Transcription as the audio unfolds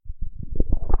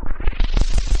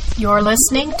You're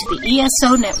listening to the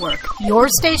ESO Network, your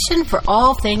station for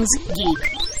all things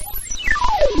geek.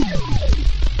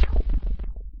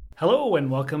 Hello and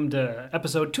welcome to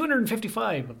episode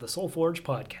 255 of the Soul Forge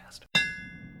podcast.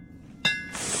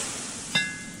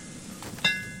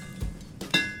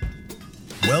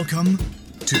 Welcome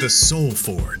to the Soul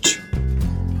Forge,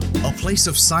 a place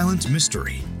of silent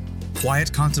mystery,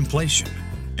 quiet contemplation,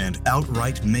 and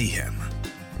outright mayhem.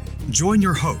 Join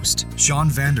your host, Sean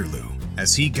Vanderloo,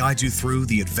 as he guides you through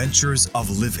the adventures of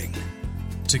living.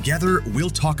 Together, we'll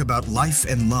talk about life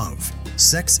and love,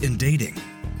 sex and dating,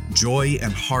 joy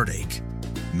and heartache,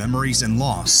 memories and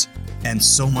loss, and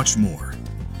so much more.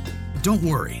 Don't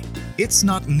worry, it's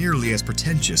not nearly as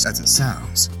pretentious as it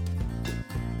sounds.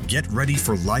 Get ready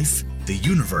for life, the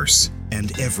universe,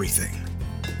 and everything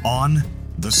on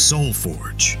the Soul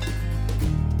Forge.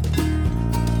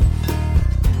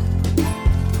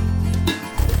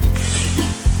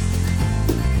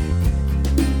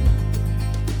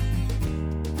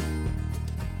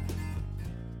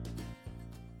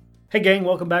 Hey gang,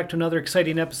 welcome back to another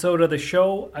exciting episode of the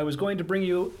show. I was going to bring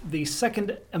you the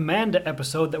second Amanda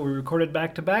episode that we recorded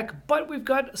back to back, but we've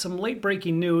got some late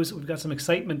breaking news. We've got some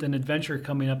excitement and adventure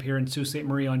coming up here in Sault Ste.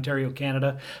 Marie, Ontario,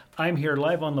 Canada. I'm here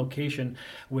live on location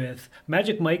with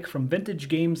Magic Mike from Vintage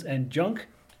Games and Junk.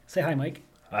 Say hi, Mike.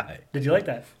 Hi. Did you like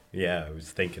that? Yeah, I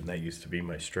was thinking that used to be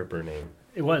my stripper name.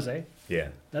 It was, eh?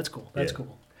 Yeah. That's cool. That's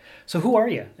cool. So who are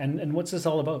you and what's this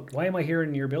all about? Why am I here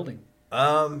in your building?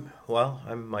 Well,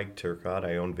 I'm Mike Turcotte.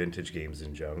 I own Vintage Games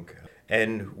and Junk.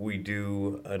 And we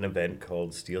do an event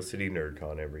called Steel City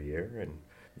NerdCon every year. And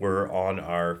we're on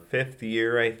our 5th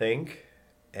year, I think.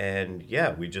 And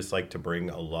yeah, we just like to bring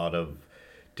a lot of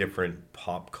different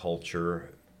pop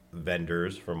culture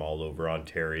vendors from all over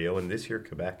Ontario. And this year,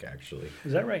 Quebec, actually.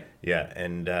 Is that right? Yeah,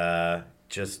 and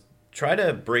just try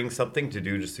to bring something to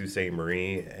do to Sault Ste.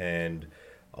 Marie and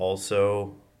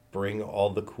also bring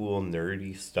all the cool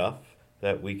nerdy stuff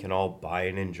that we can all buy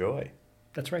and enjoy.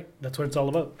 That's right. That's what it's all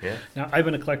about. Yeah. Now, I've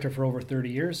been a collector for over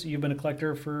 30 years. You've been a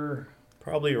collector for...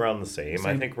 Probably around the same.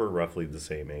 I think we're roughly the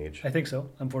same age. I think so.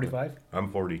 I'm 45.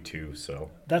 I'm 42, so...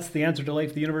 That's the answer to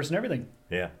life, the universe, and everything.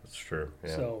 Yeah, that's true.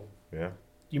 Yeah. So, yeah.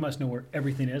 You must know where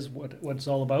everything is, what it's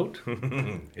all about.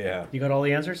 Yeah. You got all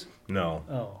the answers? No.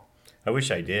 Oh. I wish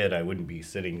I did. I wouldn't be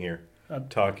sitting here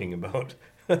talking about...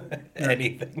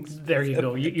 anything. There you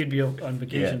go. You'd be on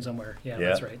vacation somewhere. Yeah,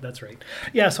 that's right. That's right.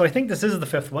 Yeah, so I think this is the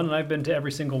 5th one, and I've been to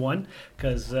every single one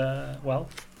because,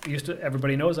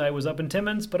 everybody knows I was up in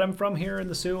Timmins, but I'm from here in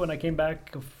the Soo, and I came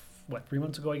back, 3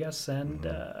 months ago, I guess, and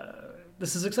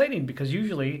this is exciting because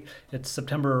usually it's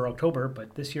September or October,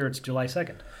 but this year it's July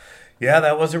 2nd. Yeah,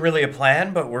 that wasn't really a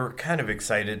plan, but we're kind of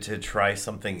excited to try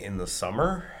something in the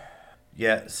summer.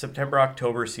 Yeah, September,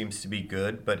 October seems to be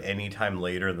good, but anytime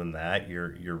later than that,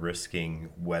 you're risking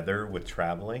weather with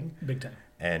traveling. Big time.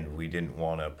 And we didn't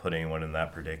want to put anyone in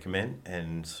that predicament,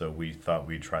 and so we thought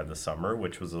we'd try the summer,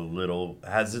 which was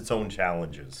has its own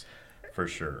challenges, for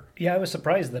sure. Yeah, I was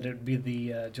surprised that it would be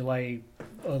the July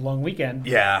long weekend.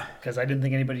 Yeah. Because I didn't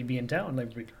think anybody'd be in town,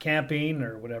 like camping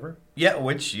or whatever. Yeah,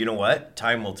 which, you know what,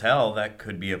 time will tell, that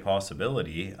could be a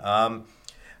possibility.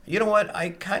 You know what? I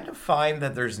kind of find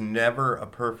that there's never a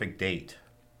perfect date,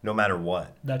 no matter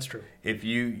what. That's true. If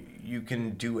you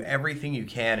can do everything you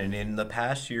can, and in the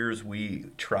past years we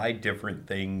tried different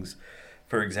things.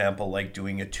 For example, like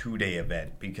doing a 2-day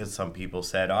event because some people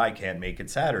said, I can't make it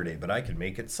Saturday, but I can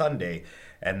make it Sunday.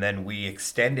 And then we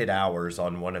extended hours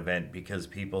on one event because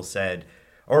people said,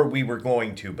 or we were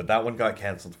going to, but that one got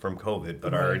canceled from COVID.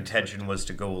 But our intention was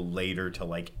to go later to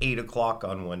like 8 o'clock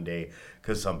on one day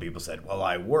because some people said, well,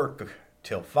 I work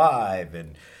till 5.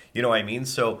 And you know what I mean?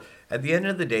 So at the end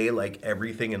of the day, like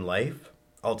everything in life,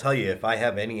 I'll tell you, if I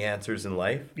have any answers in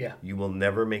life, you will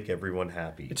never make everyone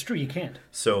happy. It's true, you can't.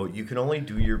 So you can only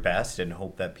do your best and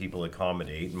hope that people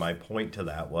accommodate. And my point to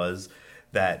that was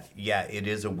that, yeah, it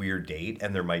is a weird date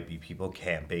and there might be people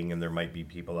camping and there might be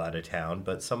people out of town,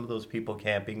 but some of those people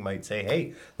camping might say,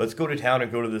 hey, let's go to town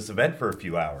and go to this event for a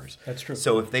few hours. That's true.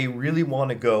 So if they really want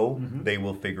to go, they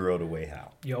will figure out a way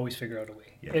how. You always figure out a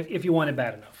way, if you want it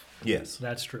bad enough. Yes.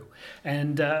 That's true.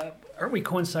 And aren't we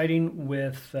coinciding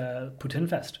with Poutine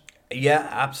Fest? Yeah,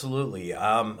 absolutely.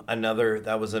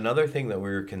 That was another thing that we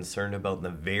were concerned about in the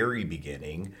very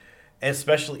beginning,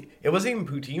 especially, it wasn't even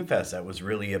Poutine Fest that was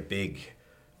really a big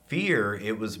fear.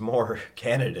 It was more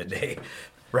Canada Day,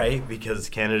 right? Because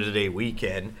Canada Day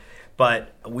weekend.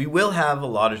 But we will have a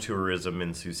lot of tourism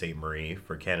in Sault Ste. Marie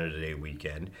for Canada Day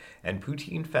weekend. And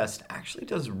Poutine Fest actually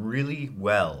does really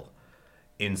well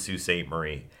in Sault Ste.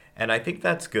 Marie. And I think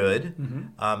that's good.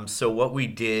 So what we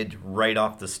did right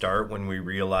off the start when we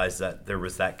realized that there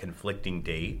was that conflicting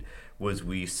date was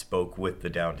we spoke with the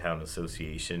Downtown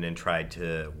Association and tried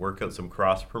to work out some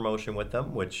cross-promotion with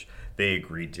them, which they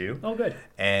agreed to. Oh, good.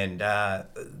 And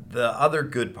the other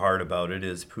good part about it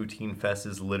is Poutine Fest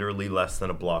is literally less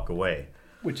than a block away.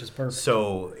 Which is perfect.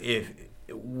 So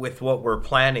with what we're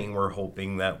planning, we're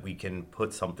hoping that we can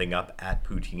put something up at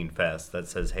Poutine Fest that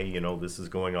says, hey, this is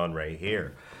going on right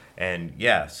here. And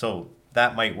yeah, so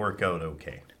that might work out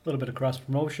okay. A little bit of cross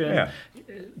promotion. Yeah.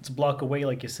 It's a block away,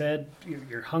 like you said.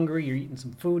 You're hungry, you're eating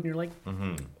some food, and you're like,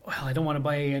 well, I don't want to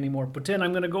buy any more poutine.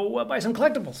 I'm going to go buy some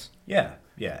collectibles. Yeah.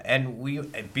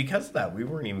 And because of that, we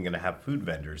weren't even going to have food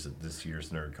vendors at this year's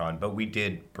NerdCon, but we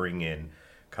did bring in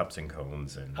cups and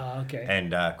cones and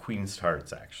Queen's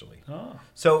Tarts, actually. Oh.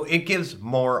 So it gives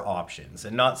more options.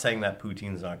 And not saying that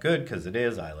poutine's not good, because it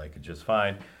is. I like it just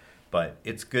fine. But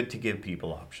it's good to give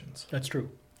people options. That's true.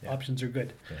 Yeah. Options are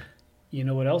good. Yeah. You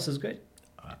know what else is good?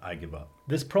 I give up.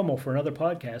 This promo for another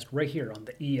podcast right here on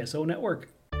the ESO Network.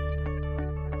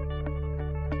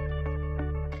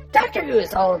 Doctor Who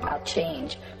is all about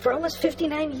change. For almost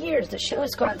 59 years, the show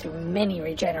has gone through many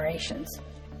regenerations.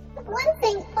 But one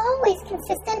thing always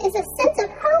consistent is a sense of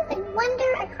hope and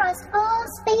wonder across all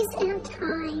space and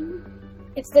time.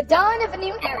 It's the dawn of a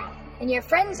new era, and your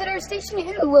friends at our station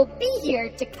Who will be here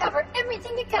to cover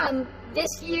everything to come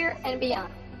this year and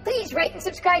beyond. Please rate and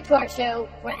subscribe to our show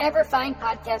wherever fine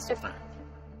podcasts are found.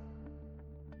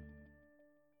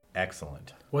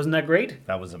 Excellent. Wasn't that great?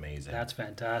 That was amazing. That's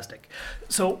fantastic.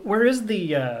 So where is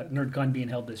the NerdCon being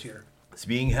held this year? It's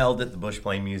being held at the Bush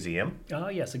Plain Museum. Oh,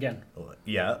 yes, again.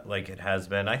 Yeah, like it has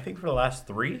been, I think, for the last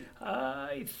 3.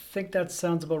 I think that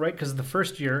sounds about right, because the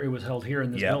first year it was held here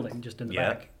in this building, just in the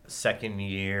back. Second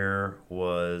year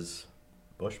was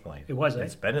Bush Plain. It was, eh?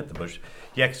 It's been at the Bush.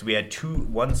 Yeah, because we had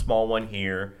one small one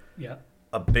here,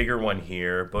 a bigger one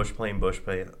here, Bush Plain,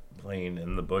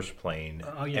 and the Bush Plain.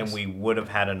 Oh, yes. And we would have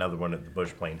had another one at the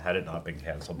Bush Plain had it not been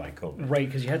canceled by COVID. Right,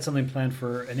 because you had something planned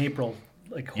for an April,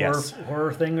 like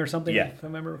horror thing or something, if I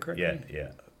remember correctly.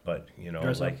 Yeah. But,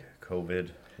 Dress up. COVID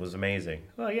was amazing.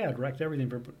 Well, yeah, it wrecked everything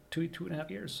for two and a half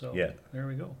years. So there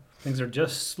we go. Things are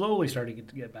just slowly starting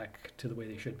to get back to the way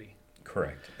they should be.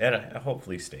 Correct. And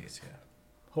hopefully stays,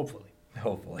 Hopefully.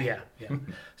 Hopefully. Yeah.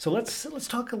 So let's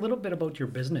talk a little bit about your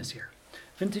business here.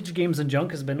 Vintage Games and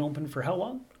Junk has been open for how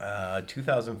long?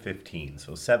 2015,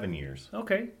 so 7 years.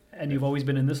 Okay. And you've always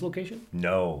been in this location?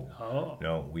 No. Oh.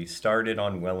 No, we started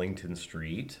on Wellington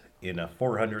Street in a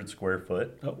 400 square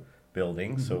foot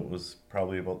building, so it was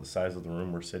probably about the size of the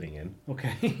room we're sitting in.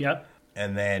 Okay, yeah.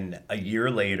 And then a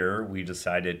year later, we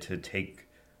decided to take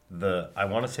I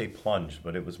want to say plunge,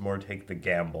 but it was more take the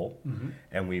gamble,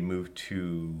 and we moved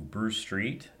to Bruce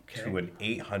Street to an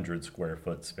 800 square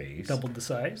foot space. Doubled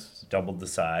the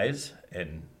size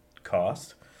and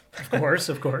cost.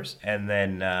 Of course. And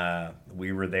then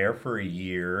we were there for a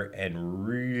year and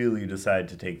really decided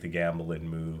to take the gamble and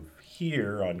move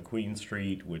here on Queen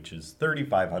Street, which is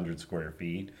 3,500 square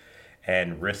feet,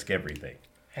 and risk everything.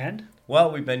 And?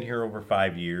 Well, we've been here over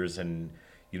 5 years, and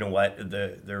you know what?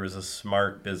 There was a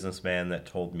smart businessman that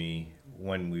told me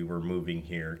when we were moving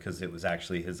here, because it was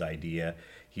actually his idea.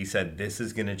 He said, this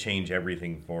is going to change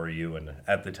everything for you. And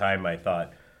at the time, I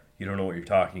thought, you don't know what you're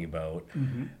talking about.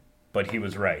 But he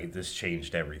was right. This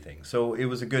changed everything. So it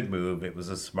was a good move. It was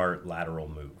a smart lateral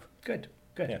move. Good.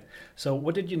 Yeah. So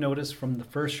what did you notice from the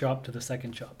first shop to the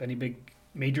second shop? Any big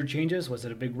major changes? Was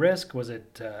it a big risk? Was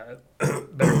it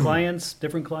better clients,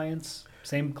 different clients,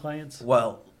 same clients?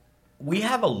 Well, we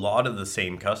have a lot of the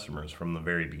same customers from the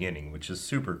very beginning, which is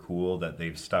super cool that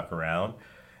they've stuck around.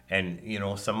 And,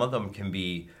 some of them can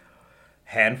be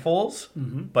handfuls,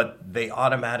 but they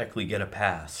automatically get a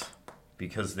pass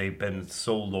because they've been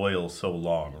so loyal so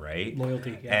long, right?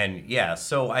 Loyalty, yeah. And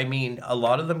so I mean, a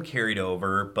lot of them carried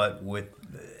over, but with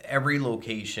every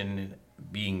location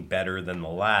being better than the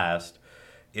last,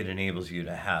 it enables you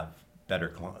to have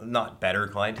not better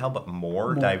clientele, but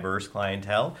more diverse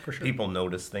clientele. For sure. People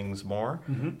notice things more.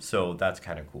 So that's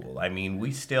kind of cool. I mean,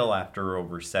 we still, after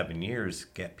over 7 years,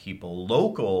 get people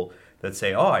local that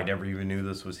say, oh, I never even knew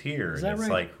this was here. Is that it's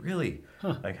right? like, really?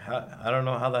 Huh. Like, I don't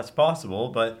know how that's possible,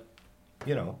 but,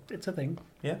 It's a thing.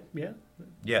 Yeah. Yeah.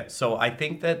 Yeah. So I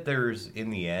think that there's, in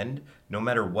the end, no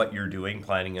matter what you're doing,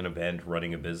 planning an event,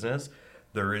 running a business,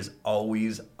 there is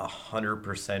always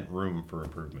 100% room for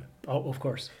improvement. Oh, of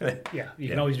course. Yeah. You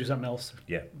can always do something else.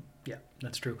 Yeah. Yeah,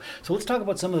 that's true. So let's talk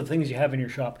about some of the things you have in your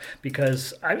shop,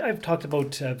 because I've talked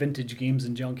about Vintage Games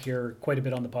and Junk here quite a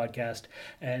bit on the podcast,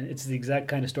 and it's the exact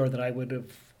kind of store that I would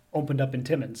have opened up in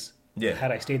Timmins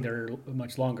had I stayed there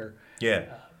much longer. Yeah.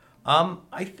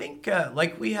 I think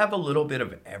like we have a little bit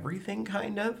of everything,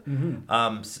 kind of.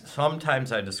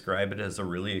 Sometimes I describe it as a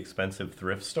really expensive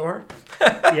thrift store.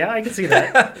 Yeah, I can see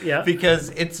that. Yeah. Because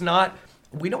it's not,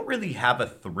 we don't really have a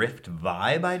thrift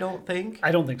vibe, I don't think.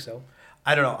 I don't think so.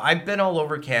 I don't know. I've been all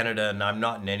over Canada, and I'm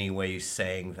not in any way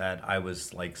saying that I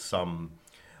was like some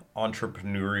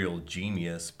entrepreneurial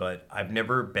genius, but I've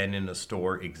never been in a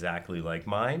store exactly like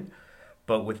mine.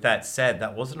 But with that said,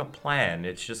 that wasn't a plan.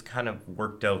 It's just kind of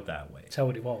worked out that way. That's how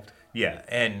it evolved. Yeah,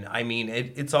 and I mean,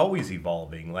 it's always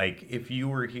evolving. Like, if you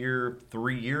were here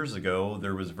 3 years ago,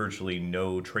 there was virtually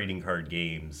no trading card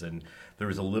games, and there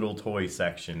was a little toy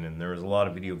section, and there was a lot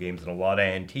of video games and a lot of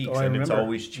antiques, and it's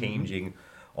always changing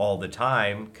all the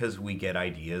time because we get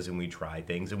ideas and we try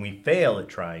things, and we fail at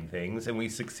trying things, and we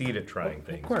succeed at trying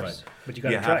things. Of course, but you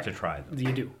have to try them.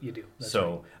 You do. That's so,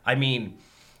 right. I mean,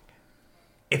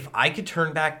 if I could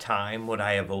turn back time, would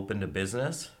I have opened a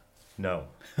business? No.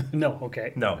 No,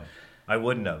 okay. No, I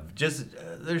wouldn't have.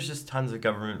 There's just tons of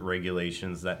government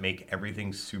regulations that make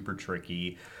everything super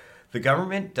tricky. The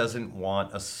government doesn't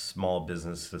want a small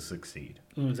business to succeed.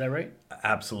 Is that right?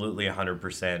 Absolutely,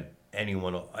 100%.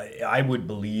 I would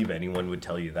believe anyone would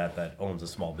tell you that owns a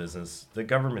small business. The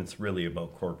government's really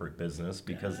about corporate business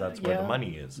because that's where the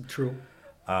money is. True.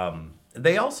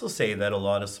 They also say that a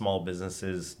lot of small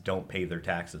businesses don't pay their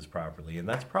taxes properly, and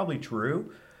that's probably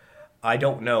true. I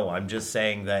don't know. I'm just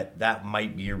saying that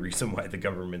might be a reason why the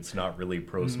government's not really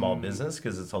pro small business,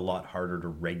 because it's a lot harder to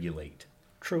regulate.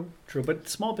 True. But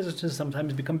small businesses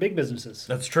sometimes become big businesses.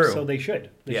 That's true. So they should.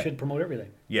 They should promote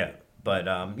everything. Yeah. But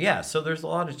so there's a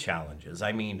lot of challenges.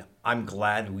 I mean, I'm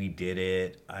glad we did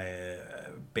it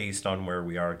based on where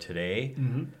we are today.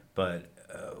 But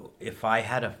if I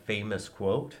had a famous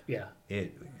quote,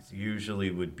 it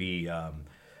usually would be,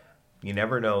 you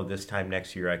never know, this time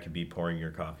next year I could be pouring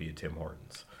your coffee at Tim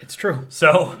Hortons. It's true.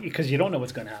 So because you don't know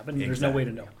what's going to happen. There's no way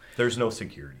to know. There's no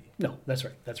security. No, that's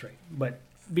right. But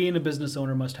being a business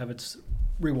owner must have its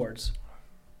rewards.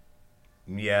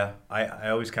 Yeah, I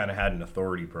always kind of had an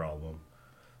authority problem.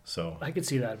 So I could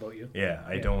see that about you. Yeah,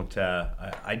 I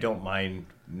don't mind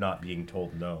not being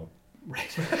told no.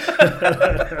 Right.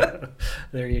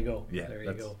 There you go. Yeah, there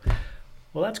you go.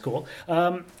 Well, that's cool.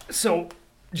 So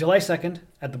July 2nd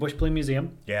at the Bushplane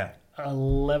Museum. Yeah.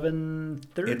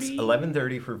 11:30? It's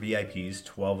 11:30 for VIPs,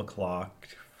 12 o'clock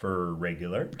for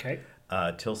regular. Okay.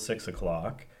 Till 6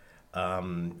 o'clock.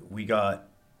 We got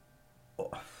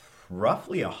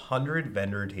roughly 100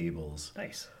 vendor tables.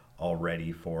 Nice.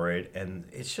 Already for it, and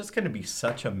it's just going to be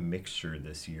such a mixture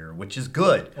this year, which is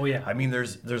good. Oh yeah. I mean,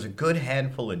 there's a good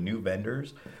handful of new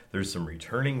vendors. There's some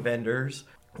returning vendors.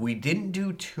 We didn't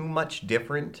do too much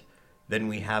different than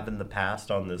we have in the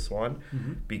past on this one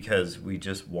because we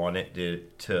just want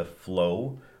it to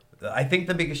flow. I think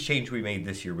the biggest change we made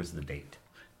this year was the date.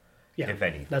 Yeah. If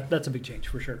any. That's a big change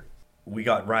for sure. We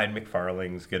got Ryan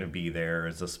McFarling's going to be there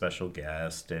as a special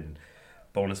guest, and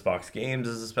Bonus Box Games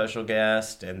is a special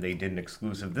guest, and they did an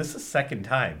exclusive. This is the second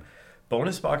time.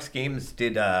 Bonus Box Games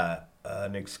did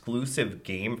an exclusive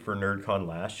game for NerdCon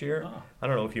last year. Oh. I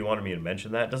don't know if you wanted me to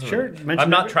mention that. I'm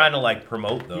not trying to like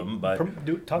promote them, but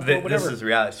talk about whatever. This is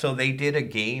reality. So they did a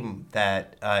game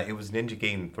that it was Ninja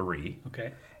Game 3.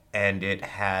 Okay. And it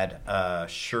had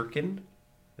Shuriken.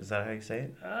 Is that how you say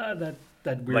it?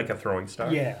 That weird. Like a throwing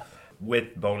star? Yeah.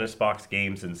 With Bonus Box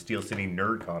Games and Steel City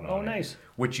NerdCon on it. Oh, nice.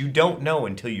 Which you don't know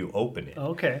until you open it.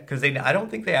 Okay. Because I don't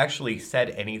think they actually said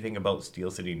anything about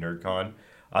Steel City NerdCon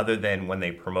other than when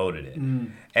they promoted it.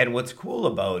 And what's cool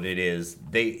about it is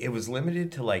it was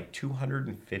limited to like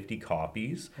 250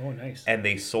 copies. Oh, nice. And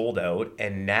they sold out.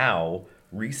 And now,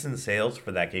 recent sales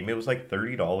for that game, it was like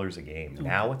 $30 a game. Oh.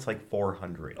 Now it's like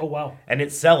 $400. Oh, wow. And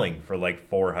it's selling for like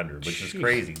 $400, which is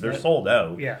crazy. They're sold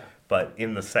out. Yeah. But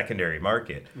in the secondary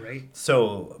market. Right.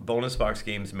 So Bonus Box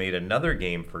Games made another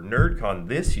game for NerdCon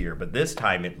this year, but this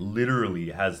time it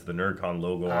literally has the NerdCon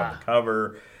logo on the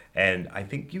cover, and I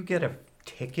think you get a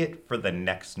ticket for the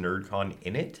next NerdCon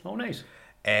in it. Oh, nice.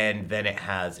 And then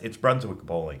it's Brunswick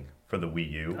Bowling for the Wii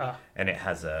U, and it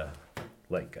has a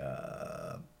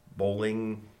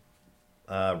bowling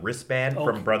wristband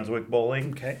from Brunswick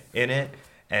Bowling in it.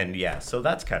 And yeah, so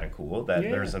that's kind of cool that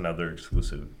there's another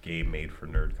exclusive game made for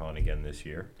NerdCon again this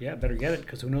year. Yeah, better get it,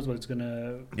 because who knows what it's going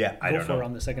to go for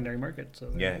on the secondary market.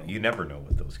 So you never know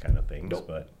with those kind of things. Nope.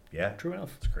 But yeah, true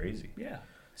enough. It's crazy. Yeah.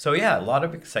 So yeah, a lot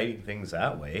of exciting things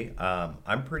that way.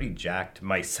 I'm pretty jacked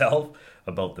myself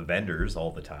about the vendors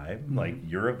all the time. Like,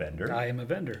 you're a vendor. I am a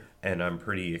vendor. And I'm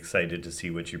pretty excited to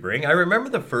see what you bring. I remember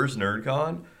the first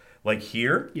NerdCon, like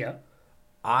here. Yeah.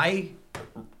 I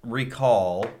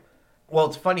recall Well,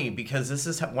 it's funny because this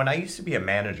is when I used to be a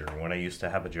manager, when I used to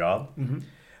have a job,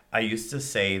 I used to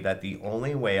say that the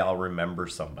only way I'll remember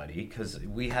somebody, because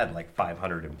we had like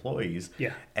 500 employees,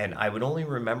 and I would only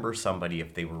remember somebody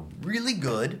if they were really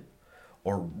good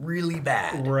or really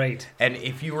bad. Right. And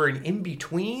if you were an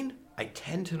in-between, I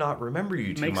tend to not remember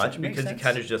you too much because you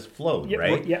kind of just flowed,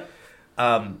 right? Yeah.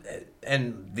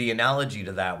 And the analogy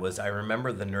to that was, I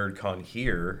remember the NerdCon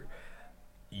here,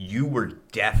 you were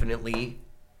definitely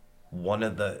one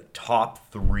of the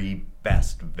top 3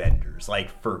 best vendors,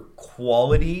 like for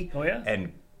quality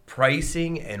and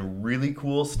pricing and really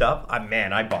cool stuff.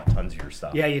 Man, I bought tons of your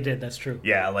stuff. Yeah, you did. That's true.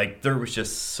 Yeah, like there was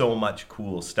just so much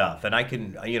cool stuff. And I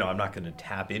can, I'm not going to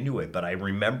tap into it, but I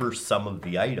remember some of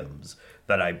the items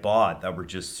that I bought that were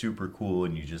just super cool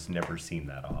and you just never seen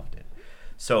that often.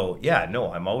 So, yeah,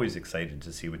 no, I'm always excited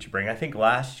to see what you bring. I think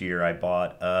last year I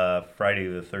bought Friday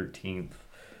the 13th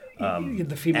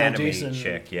the female anime Jason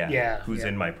chick, who's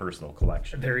in my personal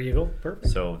collection. There you go. Perfect.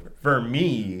 So, for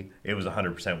me, it was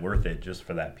 100% worth it just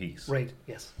for that piece. Right,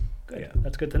 yes. Good. Yeah.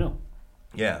 That's good to know.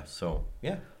 Yeah, so,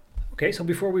 yeah. Okay, so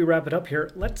before we wrap it up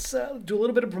here, let's do a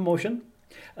little bit of promotion.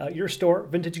 Your store,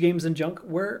 Vintage Games and Junk,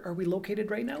 where are we located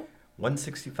right now?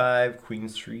 165 Queen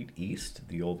Street East,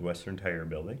 the old Western Tire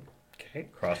Building. Okay.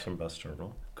 Across from Bus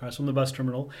Terminal. Across from the bus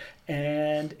terminal.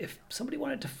 And if somebody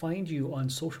wanted to find you on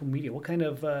social media, what kind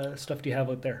of stuff do you have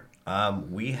out there?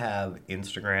 We have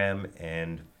Instagram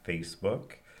and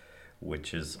Facebook,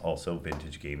 which is also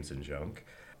Vintage Games and Junk.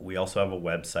 We also have a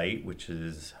website, which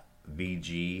is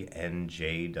vgnj.ca,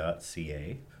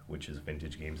 which is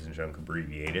Vintage Games and Junk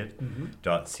abbreviated,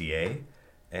 .ca.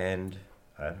 And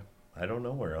I don't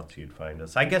know where else you'd find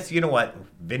us. I guess, you know what?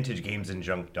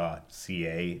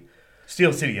 VintageGamesandJunk.ca.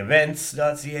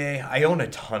 SteelCityEvents.ca. I own a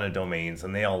ton of domains,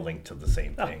 and they all link to the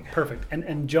same thing. Perfect.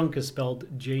 And junk is spelled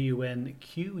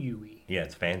Junque. Yeah,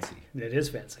 it's fancy. It is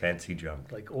fancy. Fancy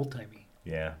junk. Like old-timey.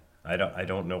 Yeah. I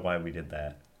don't know why we did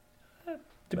that.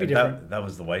 To be different. That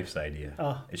was the wife's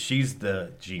idea. She's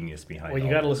the genius behind it. Well, you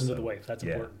got to listen to the wife. That's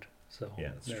important. So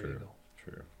yeah, it's true. You go.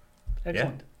 True.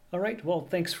 Excellent. Yeah. All right. Well,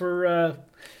 thanks for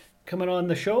coming on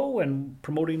the show and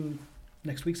promoting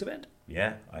next week's event.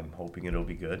 Yeah, I'm hoping it'll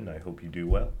be good, and I hope you do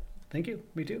well. Thank you.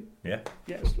 Me too. Yeah.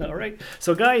 Yes. All right.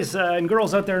 So, guys and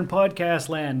girls out there in podcast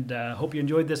land, hope you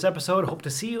enjoyed this episode. Hope to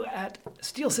see you at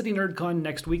Steel City NerdCon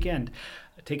next weekend.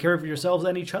 Take care of yourselves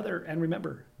and each other, and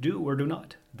remember, do or do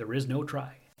not. There is no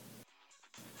try.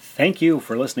 Thank you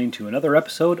for listening to another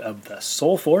episode of the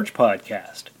Soul Forge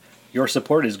podcast. Your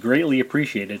support is greatly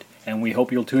appreciated, and we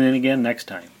hope you'll tune in again next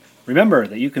time. Remember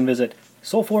that you can visit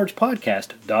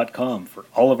soulforgepodcast.com for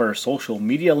all of our social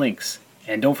media links.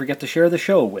 And don't forget to share the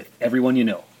show with everyone you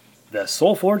know. The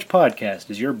Soul Forge podcast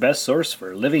is your best source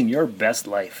for living your best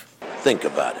life. Think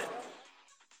about it.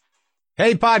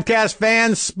 Hey, podcast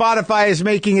fans, Spotify is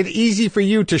making it easy for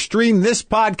you to stream this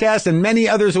podcast and many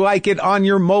others like it on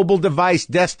your mobile device,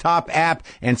 desktop app,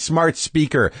 and smart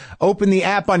speaker. Open the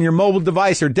app on your mobile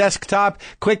device or desktop,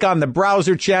 click on the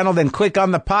browser channel, then click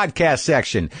on the podcast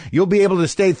section. You'll be able to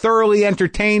stay thoroughly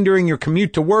entertained during your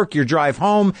commute to work, your drive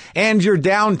home, and your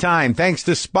downtime, thanks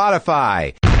to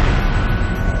Spotify.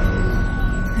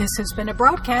 This has been a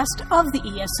broadcast of the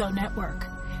ESO Network.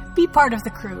 Be part of the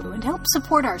crew and help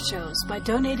support our shows by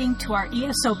donating to our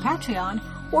ESO Patreon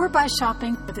or by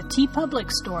shopping at the TeePublic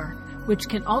store, which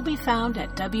can all be found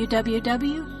at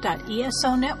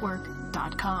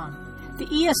www.esonetwork.com.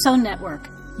 The ESO Network,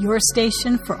 your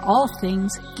station for all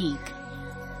things geek.